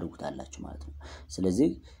 ኪሎግራም ታደርጉታላችሁ ማለት ነው ስለዚህ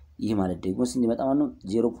ይሄ ማለት ደግሞ ስንት ይመጣ ማለት ነው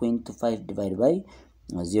 0.25 divided by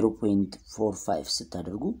 0.45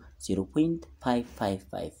 ስታደርጉ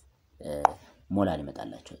 0.555 ሞላል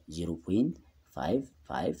ይመጣላችሁ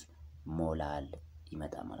 0.55 ሞላል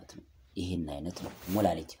ይመጣ ማለት ነው ይሄን አይነት ነው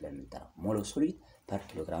ሞላሊቲ ብለን እንጠራው ሞል ኦፍ ሶሊድ ፐር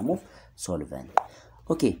ኪሎግራም ኦፍ ሶልቨንት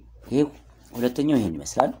ኦኬ ይሄ ሁለተኛው ይሄን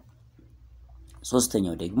ይመስላል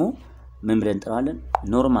ሶስተኛው ደግሞ ምን ብለን እንጠራለን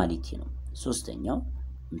ኖርማሊቲ ነው ሶስተኛው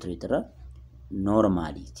ምንድነው ይጠራል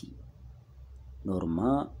ኖርማሊቲ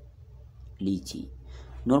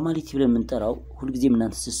ብለን የምንጠራው ሁሉ ጊዜ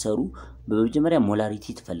እናንተ ሲሰሩ በመጀመሪያ ሞላሪቲ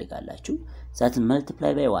ትፈልጋላችሁ that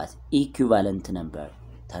multiply by what equivalent number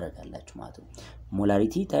ታደርጋላችሁ ማለት ነው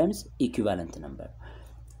ሞላሪቲ times equivalent number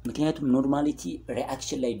ምክንያቱም ኖርማሊቲ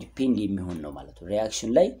ሪአክሽን ላይ ዲፔንድ የሚሆን ነው ማለት ነው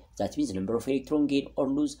ሪአክሽን ላይ that means number of electron gain or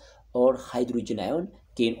lose or hydrogen ion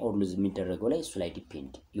gain or lose የሚደረገው ላይ እሱ ላይ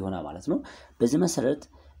ዲፔንድ ይሆናል ማለት ነው በዚህ መሰረት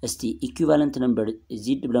እስቲ ኢኩቫለንት ነምበር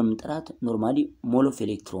ዚድ ብለን እንጠራት ኖርማሊ ሞል ኦፍ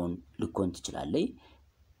ኤሌክትሮን ልኮን ትችላለይ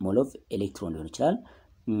ሞል ኦፍ ኤሌክትሮን ሊሆን ይችላል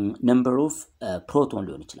ነምበር ኦፍ ፕሮቶን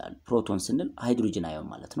ሊሆን ይችላል ፕሮቶን ስንል ሃይድሮጅን አዮን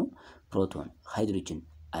ማለት ነው ፕሮቶን ሃይድሮጅን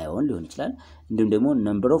አዮን ሊሆን ይችላል እንዲሁም ደግሞ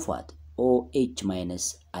ነምበር ኦፍ ዋት OH ማይነስ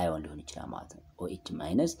አዮን ሊሆን ይችላል ማለት ነው OH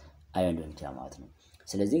ማይነስ አዮን ሊሆን ይችላል ማለት ነው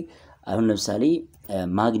ስለዚህ አሁን ለምሳሌ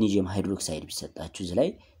ማግኒዚየም ሃይድሮክሳይድ ቢሰጣችሁ እዚህ ላይ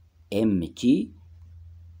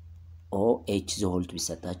MgOH ዘሆልት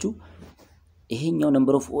ቢሰጣችሁ ይሄኛው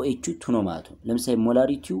ነምበር ኦፍ OH 2 ነው ማለት ነው ለምሳሌ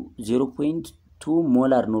ሞላሪቲው 0.2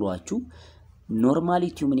 ሞላር ኑሯችሁ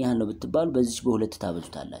ኖርማሊቲው ምን ያህል ነው ብትባሉ በዚህ በሁለት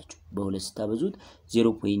ታበዙታላችሁ በሁለት ታበዙት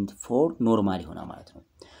 0.4 ኖርማል ይሆናል ማለት ነው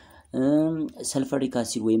ሰልፈሪክ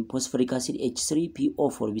አሲድ ወይም ፎስፈሪክ አሲድ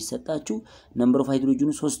H3PO4 ቢሰጣችሁ ነምበር ኦፍ ሃይድሮጅኑ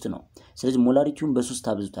 3 ነው ስለዚህ ሞላሪቲውን በ3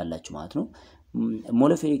 አብዙታላችሁ ማለት ነው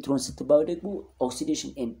ሞል ኦፍ ኤሌክትሮን ስትባው ደግሞ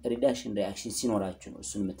ኦክሲዴሽን ኤንድ ሪዳክሽን ሪአክሽን ሲኖራችሁ ነው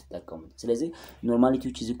እሱን የምትጠቀሙት ስለዚህ ኖርማሊቲ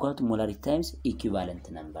which is equal to molarity times equivalent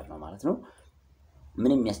number ነው ማለት ነው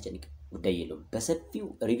ምንም የሚያስጨንቅ ጉዳይ የለውም በሰፊው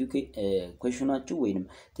ሪቪው ኩዌስቸናችሁ ወይንም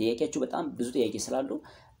ጥያቄያችሁ በጣም ብዙ ጥያቄ ስላለው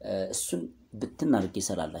እሱን ብትናርክ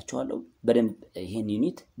ይሰራላችኋለሁ በደንብ ይሄን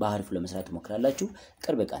ዩኒት በአሪፍ ለመስራት ሞክራላችሁ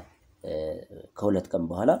ቅርብ ቀን ከሁለት ቀን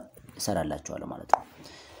በኋላ ይሰራላችኋለሁ ማለት ነው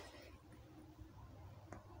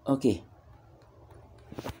ኦኬ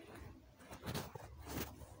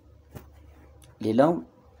ሌላው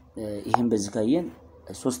ይሄን በዚህ ካየን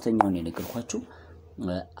ሶስተኛውን የነገርኳችሁ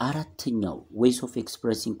አራተኛው ways of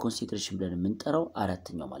expressing concentration ብለን የምንጠራው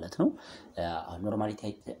አራተኛው ማለት ነው ኖርማሊቲ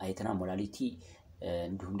አይተና ሞላሊቲ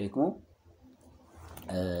እንዲሁም ደግሞ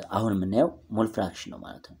አሁን የምናየው ሞል ፍራክሽን ነው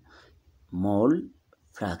ማለት ነው ሞል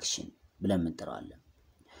ፍራክሽን ብለን የምንጠራዋለን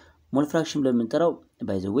ሞል ፍራክሽን ብለን የምንጠራው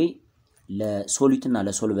by the way ለሶሊድ እና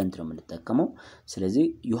ለሶልቨንት ነው የምንጠቀመው ስለዚህ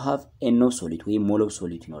you have NO solid ወይ ሞል ኦፍ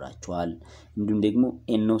ሶሊድ ይኖራቸዋል እንዲሁም ደግሞ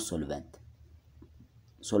NO solvent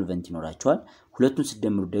ይኖራቸዋል ሁለቱን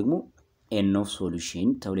ሲደምሩ ደግሞ NO solution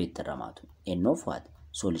ተብሎ ይጠራል ማለት ነው NO what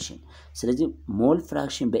solution ስለዚህ ሞል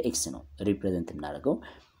ፍራክሽን በx ነው ሪፕሬዘንት እናደርገው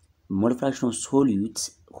ሞል ፍራክሽን ኦፍ solutes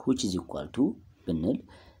which is equal to ብንል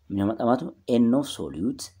ምን ያመጣ ማለት ነው NO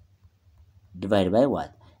solute divided by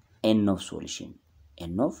what NO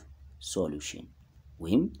solution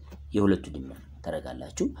ወይም የሁለቱ ድምር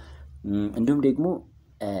ታረጋላችሁ እንዲሁም ደግሞ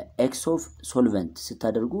x of solvent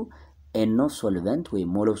ስታደርጉ NO solvent ወይ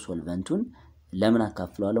ሞል ኦፍ ሶልቨንቱን ለምን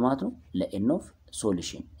አካፍለዋለሁ ማለት ነው ለNO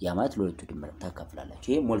solution ያ ማለት ለሁለቱ ድምር ታካፍላላችሁ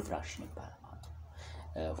ይሄ ሞል ፍራክሽን ይባላል ማለት ነው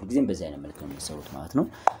ሁልጊዜም በዚህ አይነት መልኩ ነው የሚሰሩት ማለት ነው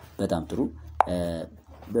በጣም ጥሩ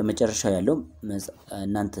በመጨረሻ ያለው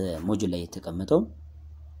እናንተ ሞጁል ላይ የተቀመጠው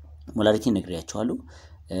ሞላሪቲ ነግሬያችኋለሁ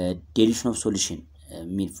dilution of solution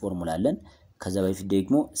ሚል ፎርሙላ አለን ከዛ በፊት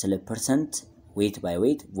ደግሞ ስለ ፐርሰንት weight by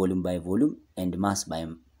weight volume by volume and mass by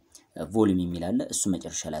volume የሚል አለ እሱ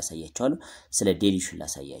መጨረሻ ላይ ያሳያችኋለሁ ስለ dilution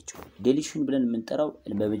ላሳያችሁ dilution ብለን የምንጠራው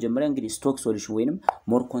በመጀመሪያ እንግዲህ ስቶክ ሶሉሽን ወይንም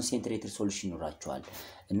ሞር ኮንሰንትሬትድ ሶሉሽን ይኖራቸዋል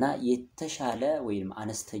እና የተሻለ ወይንም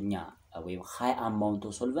አነስተኛ ወይም ሃይ አማውንት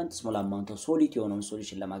ኦፍ ሶልቨንት ስሞል አማውንት ኦፍ ሶሊድ የሆነውን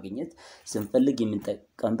ሶሉሽን ለማግኘት ስንፈልግ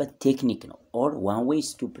የምንጠቀምበት ቴክኒክ ነው or one ways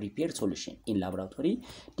to prepare solution in laboratory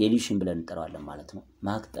dilution ብለን እንጠራዋለን ማለት ነው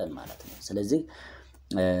ማቅጠን ማለት ነው ስለዚህ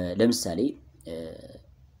ለምሳሌ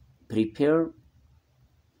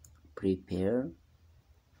prepare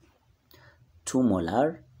 2 molar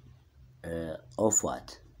of what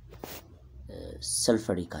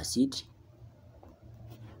sulfuric acid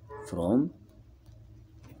from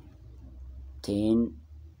 10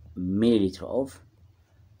 milliliter of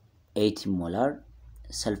 80 molar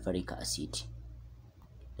sulfuric acid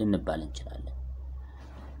ልንባል እንችላለን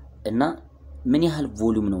እና ምን ያህል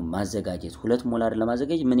ቮሊዩም ነው ማዘጋጀት 2 ሞላር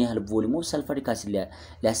ለማዘጋጀት ምን ያህል ቮሊዩም ኦፍ sulfuric acid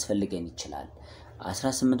ሊያስፈልገን ይችላል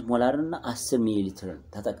 18 ሞላር እና 10 ሚሊ ሊትር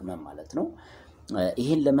ተጠቅመን ማለት ነው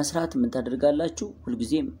ይሄን ለመስራት ምን ታደርጋላችሁ ሁሉ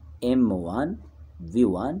ጊዜ M1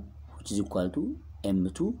 V1 which is equal to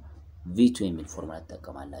M2 V2 የሚል ፎርሙላ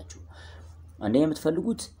ተጠቀማላችሁ አንደኛ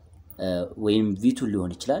የምትፈልጉት ወይም V2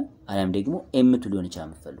 ሊሆን ይችላል አለም ደግሞ M2 ሊሆን ይችላል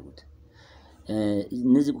የምትፈልጉት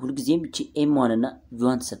እነዚህ ሁሉ ጊዜም እቺ M1 እና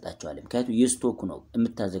V1 ተሰጣቸዋል ምክንያቱም የስቶክ ነው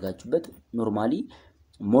የምታዘጋጁበት ኖርማሊ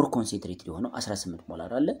ሞር ኮንሰንትሬትድ የሆነው 18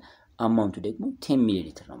 ሞላር አለ አማውንቱ ደግሞ 10 ሚሊ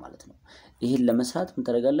ሊትር ነው ማለት ነው ይሄን ለመስራት ምን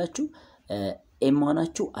ታደርጋላችሁ M1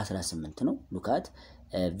 ናችሁ 18 ነው ሉካት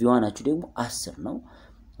V1 ናችሁ ደግሞ 10 ነው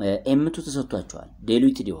M2 ተሰጥቷቸዋል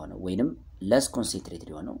ዲሉትድ የሆነው ወይንም less concentrated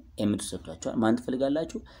የሆነው M2 ተሰጥቷቸዋል ማን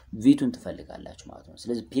ትፈልጋላችሁ V2 ትፈልጋላችሁ ማለት ነው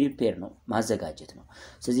ስለዚህ prepare ነው ማዘጋጀት ነው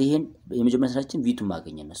ስለዚህ ይሄን የመጀመሪያ ስራችን V2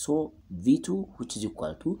 ማግኘት ነው so V2 which is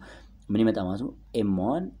equal to ምን ይመጣ ማለት ነው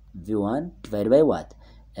M1 V1 divided by what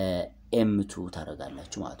M2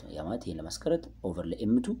 ታረጋላችሁ ማለት ነው ያ ማለት ይሄን ለማስቀረት ኦቨር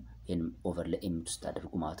ለM2 ይሄን ኦቨር ለM2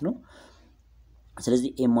 ታደርጉ ማለት ነው ስለዚህ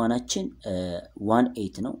M1አችን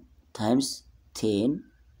 18 ነው times 10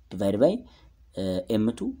 divided by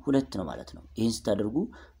M2 2 ነው ማለት ነው ይሄን ስታደርጉ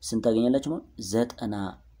ስንት ታገኛላችሁ ማለት 90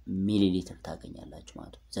 ሚሊ ሊትር ታገኛላችሁ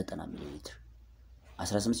ማለት ነው 90 ሚሊ ሊትር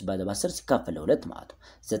 18 ሲባዛ በ10 ሲካፈል ለ2 ማለት ነው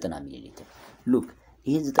 90 ሚሊ ሊትር ሉክ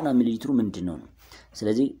ይሄ 90 ሚሊ ሊትሩ ምንድነው ነው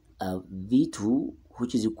ስለዚህ V2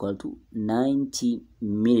 which is equal to 90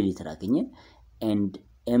 milliliter አገኘን and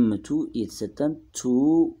M2 የተሰጠን 2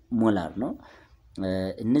 ሞላር ነው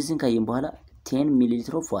እነዚህን ካየን በኋላ 10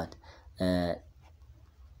 milliliter of what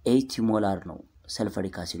 80 ሞላር ነው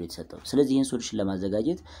ሰልፈሪክ አሲድ የተሰጠው ስለዚህ ይሄን ሶሉሽን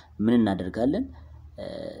ለማዘጋጀት ምን እናደርጋለን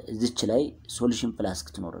እዚች ላይ ሶሉሽን ፍላስክ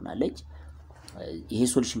ትኖርናለች ይሄ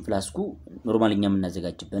ሶሉሽን ፍላስኩ ኖርማልኛ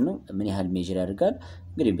የምናዘጋጅበት ነው ምን ያህል ሜጀር ያደርጋል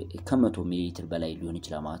እንግዲህ ከ100 ሚሊ ሊትር በላይ ሊሆን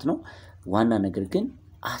ይችላል ማለት ነው ዋና ነገር ግን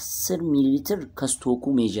 10 ሚሊ ሊትር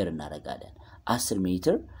ከስቶኩ ሜጀር እናደርጋለን 10 ሚሊ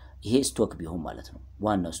ሊትር ይሄ ስቶክ ቢሆን ማለት ነው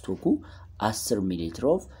ዋናው ስቶኩ 10 ሚሊ ሊትር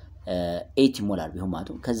ኦፍ 80 ሞላር ቢሆን ማለት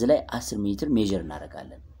ነው ከዚህ ላይ 10 ሚሊ ሊትር ሜጀር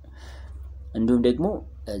እናደርጋለን እንዲሁም ደግሞ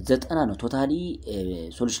 90 ነው ቶታሊ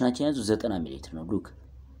ሶሉሽናችን ያዙ 90 ሚሊ ሊትር ነው ሉክ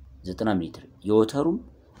 90 ሚሊ ሊትር የወተሩም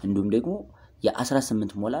እንዲሁም ደግሞ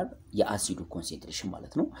የ18 ሞላር የአሲዱ ኮንሰንትሬሽን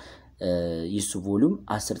ማለት ነው ይሱ ቮሊዩም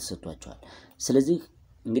 10 ተሰጥቷቸዋል ስለዚህ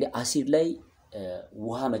እንግዲህ አሲድ ላይ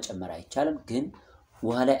ውሃ መጨመር አይቻልም ግን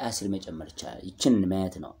ውሃ ላይ አሲድ መጨመር ይቻላል ይችን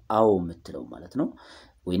ማየት ነው አዎ የምትለው ማለት ነው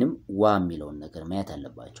ወይንም ዋ የሚለውን ነገር ማየት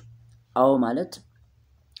አለባችሁ አዎ ማለት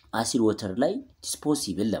አሲድ ወተር ላይ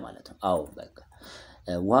ዲስፖሲብል ለማለት ነው አዎ በቃ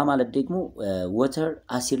ዋ ማለት ደግሞ ወተር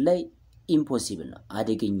አሲድ ላይ ኢምፖሲብል ነው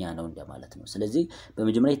አደገኛ ነው እንደማለት ነው ስለዚህ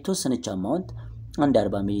በመጀመሪያ የተወሰነች አማውንት አንድ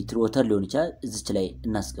 40 ሚሊ ሊትር ወተር ሊሆን ይችላል እዚች ላይ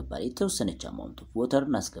እናስገባለን የተወሰነች አማውንት ወተር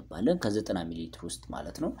እናስገባለን ከ90 ሚሊ ሊትር ውስጥ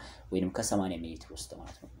ማለት ነው ወይንም ከ80 ሚሊ ሊትር ውስጥ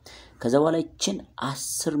ማለት ነው ከዛ በኋላ እቺን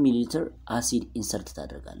 10 ሚሊ ሊትር አሲድ ኢንሰርት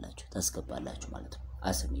ታደርጋላችሁ ታስገባላችሁ ማለት ነው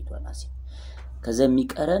 10 ሚሊ ሊትር አሲድ ከዛ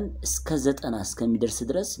የሚቀረን እስከ 90 እስከሚደርስ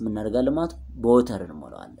ድረስ ምን እናደርጋለን ማለት በወተር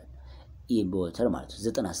እንሞላዋለን ይሄ በወተር ማለት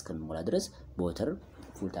 90 እስከሚሞላ ድረስ በወተር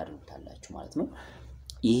ፉል ታደርጉታላችሁ ማለት ነው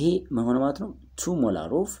ይሄ ምን ሆነ ማለት ነው 2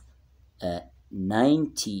 ሞላር ኦፍ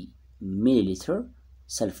 90 ሚሊ ሊትር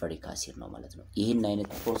ሰልፈሪክ አሲድ ነው ማለት ነው ይሄን አይነት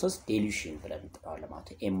ፕሮሰስ ዲሉሽን ብለን እንጠራዋለን ማለት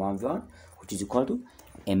ነው M1 V1 which is equal to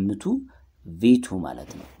M2 V2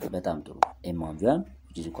 ማለት ነው በጣም ጥሩ M1 V1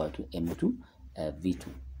 which is equal to M2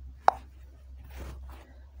 V2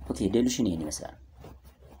 ኦኬ ዲሉሽን ይሄን ይመስላል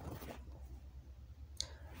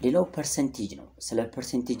ሌላው ፐርሰንቴጅ ነው ስለ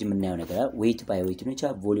ፐርሰንቴጅ የምናየው ነገር ዌይት ባይ ዌይት ነው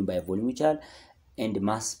ይቻላል ቮሊዩም ባይ ቮሊዩም ይቻላል ኤንድ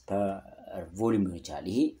ማስ ፐር ቮሊዩም ይቻላል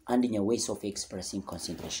ይሄ አንደኛው ዌይስ ኦፍ ኤክስፕሬሲንግ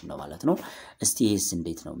ኮንሰንትሬሽን ነው ማለት ነው እስቲ ይሄስ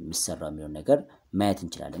እንዴት ነው የሚሰራው የሚለው ነገር ማየት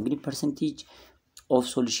እንችላለን እንግዲህ ፐርሰንቴጅ ኦፍ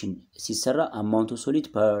ሶሉሽን ሲሰራ አማውንት ኦፍ ሶሊድ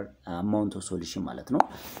ፐር አማውንት ኦፍ ሶሉሽን ማለት ነው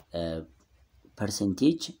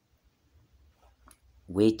ፐርሰንቴጅ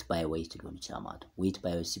ዌይት ባይ ዌይት ሊሆን ይችላል ማለት ነው ዌይት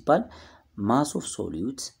ባይ ዌይት ሲባል ማስ ኦፍ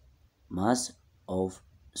ሶሉት ማስ ኦፍ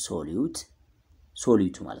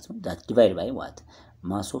solute ማለት ነው that divided by what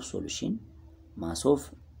mass of solution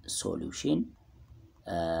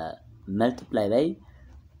multiply by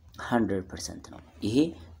 100% ነው ይሄ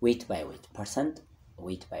weight by weight percent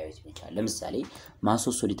weight by weight ይቻላል ለምሳሌ mass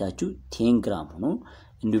of solutaችሁ 10 ግራም ሆኖ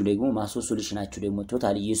እንዲሁም ደግሞ mass of solutionaችሁ ደግሞ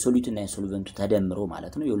ቶታሊ የሶሉት እና የሶልቨንቱ ተደምሮ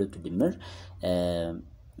ማለት ነው የሁለቱ ድምር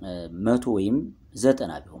 100 ወይም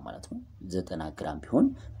 90 ቢሆን ማለት ነው 90 ግራም ቢሆን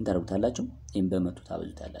እንታረጉታላችሁ ይሄን በመቶ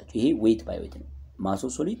ታበዙታላችሁ ይሄ weight by weight ነው ማስ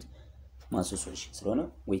ኦፍ ሶሊድ ማስ ኦፍ ሶሉሽን ስለሆነ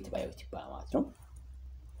weight by weight ይባላል ማለት ነው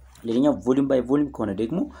ሌላኛው ቮሊዩም ባይ ቮሊዩም ከሆነ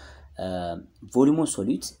ደግሞ ቮሊዩም ኦፍ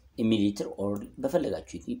ሶሊድ ሚሊሊትር ኦር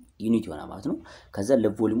በፈለጋችሁ ዩኒት ይሆናል ማለት ነው ከዛ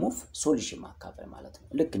ለቮሊዩም ኦፍ ሶሉሽን ማካፈል ማለት ነው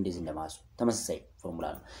ልክ እንደዚህ እንደማሱ ተመሳሳይ ፎርሙላ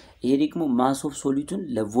ነው ይሄ ደግሞ ማስ ኦፍ ሶሉቱን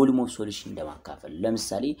ለቮሊዩም ኦፍ ሶሉሽን እንደማካፈል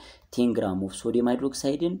ለምሳሌ 10 ግራም ኦፍ ሶዲየም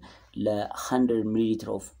ሃይድሮክሳይድን ለ100 ሚሊ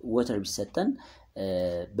ሊትር ኦፍ ዋተር ቢሰጠን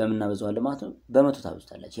በመናበዛው ማለት ነው በመቶ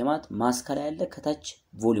ታበዙታላችሁ የማት ማስ ከላይ ያለ ከታች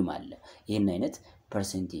ቮሊዩም አለ ይሄን አይነት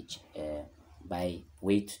ፐርሰንቴጅ ባይ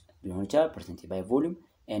ዌይት ሊሆን ይችላል ፐርሰንቴጅ ባይ ቮሊዩም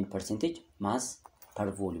ኤንድ ፐርሰንቴጅ ማስ ፐር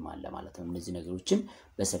ቮሊዩም አለ ማለት ነው እነዚህ ነገሮችን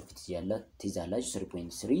በሰፊት ትይዛላችሁ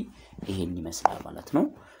 3.3 ይሄን ይመስላል ማለት ነው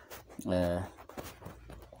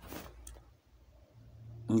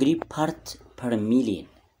እንግዲህ ፓርት ፐር ሚሊየን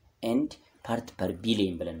ኤንድ ፓርት ፐር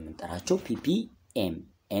ቢሊየን ብለን የምንጠራቸው ppm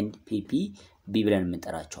ኤንድ ppb ብለን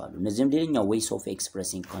የምንጠራቸው አሉ እነዚህም ሌላኛው ዌይስ ኦፍ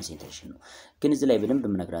ኤክስፕሬሲንግ ኮንሰንትሬሽን ነው ግን እዚህ ላይ በደንብ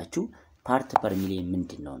የምነግራችሁ ፓርት ፐር ሚሊየን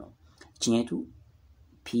ምንድነው ነው እቺኛቱ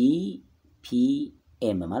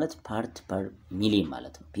ppm ማለት ፓርት ፐር ሚሊየን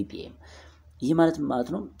ማለት ነው ppm ይሄ ማለት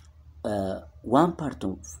ነው 1 part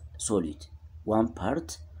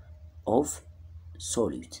of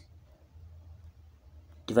solute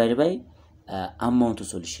divided by amount of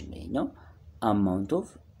solution ነው amount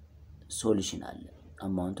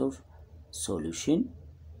of solution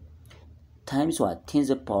times what 10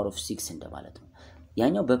 the power of 6 እንደማለት ነው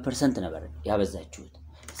ያኛው በፐርሰንት ነበር ያበዛችሁት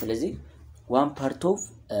ስለዚህ 1 part of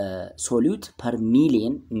solute per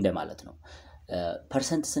million እንደማለት ነው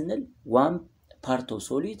ፐርሰንት ስንል 1 part of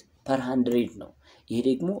solute per 100 ነው ይሄ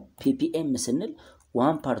ደግሞ ppm ስንል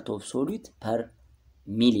 1 part of solute per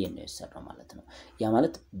million ነው የሰራው ማለት ነው ያ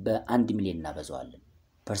ማለት በ1 ሚሊዮን እናበዛዋለን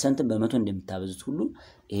ፐርሰንትን በመቶ እንደምታበዙት ሁሉ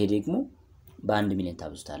ይሄ ደግሞ በ1 ሚሊዮን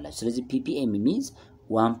ታበዙታላችሁ ስለዚህ ppm means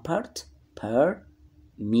 1 part per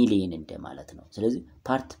million እንደማለት ነው ስለዚህ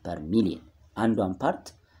part per million አንዷን ፓርት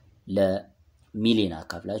ለሚሊዮን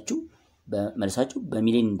አካፍላችሁ በመልሳችሁ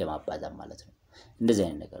በሚሊዮን እንደማባዛት ማለት ነው እንደዚህ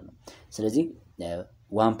አይነት ነገር ነው ስለዚህ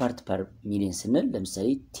 1 ፓርት ፐር ሚሊዮን ስንል ለምሳሌ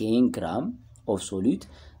 10 ግራም ኦፍ ሶሉት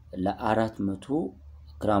ለ400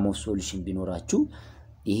 ግራም ኦፍ ሶሉሽን ቢኖራችሁ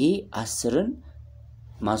ይሄ 10ን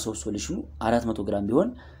ማስ ኦፍ ሶሉሽኑ 400 ግራም ቢሆን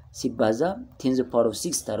ሲባዛ 10 the power of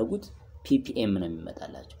 6 ታረጉት ppm ነው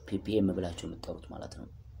የሚመጣላችሁ ppm ብላችሁ የምትጠሩት ማለት ነው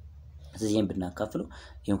ስለዚህ ይሄን ብናካፍለው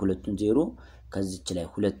ይሄን ሁለቱን 0 ከዚች ላይ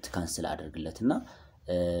ሁለት ካንሰል አድርግለትና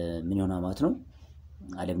ምን ይሆናል ማለት ነው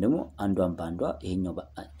አለም ደግሞ አንዷን ባንዷ ይሄኛው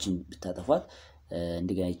ባችን ብታጠፋት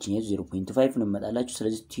እንደገና ይችኛው 0.5 ነው የሚመጣላችሁ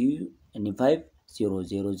ስለዚህ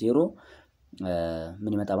 2.5000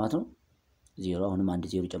 ምን ይመጣ ማለት ነው 0 አሁንም አንድ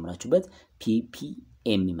 0 ጨምራችሁበት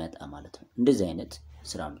ppm ይመጣ ማለት ነው እንደዚህ አይነት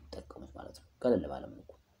ስራ ነው ተጠቀሙት ማለት ነው ቀለል ባለ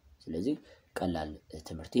መልኩ ስለዚህ ቀላል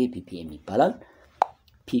ትምህርት ppm ይባላል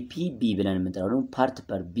ppb ብለን የምንጠራው ነው ፓርት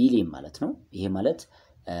ፐር ቢሊየን ማለት ነው ይሄ ማለት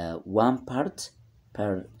 1 ፓርት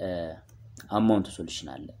ፐር amount of solution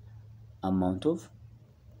አለ amount of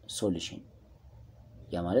solution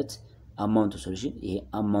ያ ማለት amount of solution ይሄ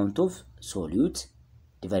amount of solute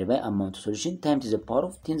divided by amount of solution times the power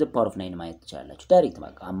of 10 the power of 9 ማለት ይችላልላችሁ ዳይሬክት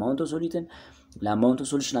ማለት amount of solution ለamount of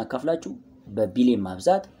solution አካፍላችሁ በቢሊየን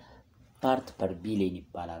ማብዛት ፓርት ፐር ቢሊየን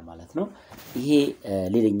ይባላል ማለት ነው ይሄ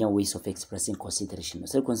ሌላኛው ways of expressing concentration ነው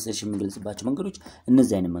ስለ concentration የምንገልጽባቸው መንገዶች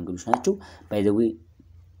እነዚህ አይነት መንገዶች ናቸው by the way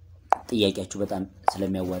ጥያቄያችሁ በጣም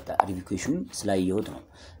ስለሚያዋጣ ሪቪኬሽን ስላየሁት ነው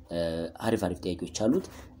አሪፍ ጥያቄዎች አሉት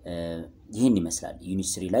ይሄን ይመስላል ዩኒት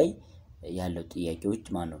 3 ላይ ያለው ጥያቄዎች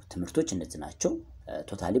ማነው ትምህርቶች እነዚህ ናቸው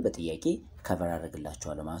ቶታሊ በጥያቄ ከቨር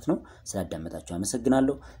አደረግላችኋለሁ ማለት ነው ስላዳመጣችሁ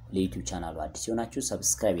አመሰግናለሁ ለዩቲዩብ ቻናሉ አዲስ ሆናችሁ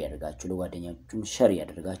ሰብስክራይብ ያደርጋችሁ ለጓደኛችሁ ሼር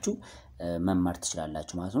ያደርጋችሁ መማር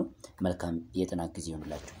ትችላላችሁ ማለት ነው መልካም የጥናት ጊዜ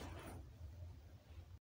ይሁንላችሁ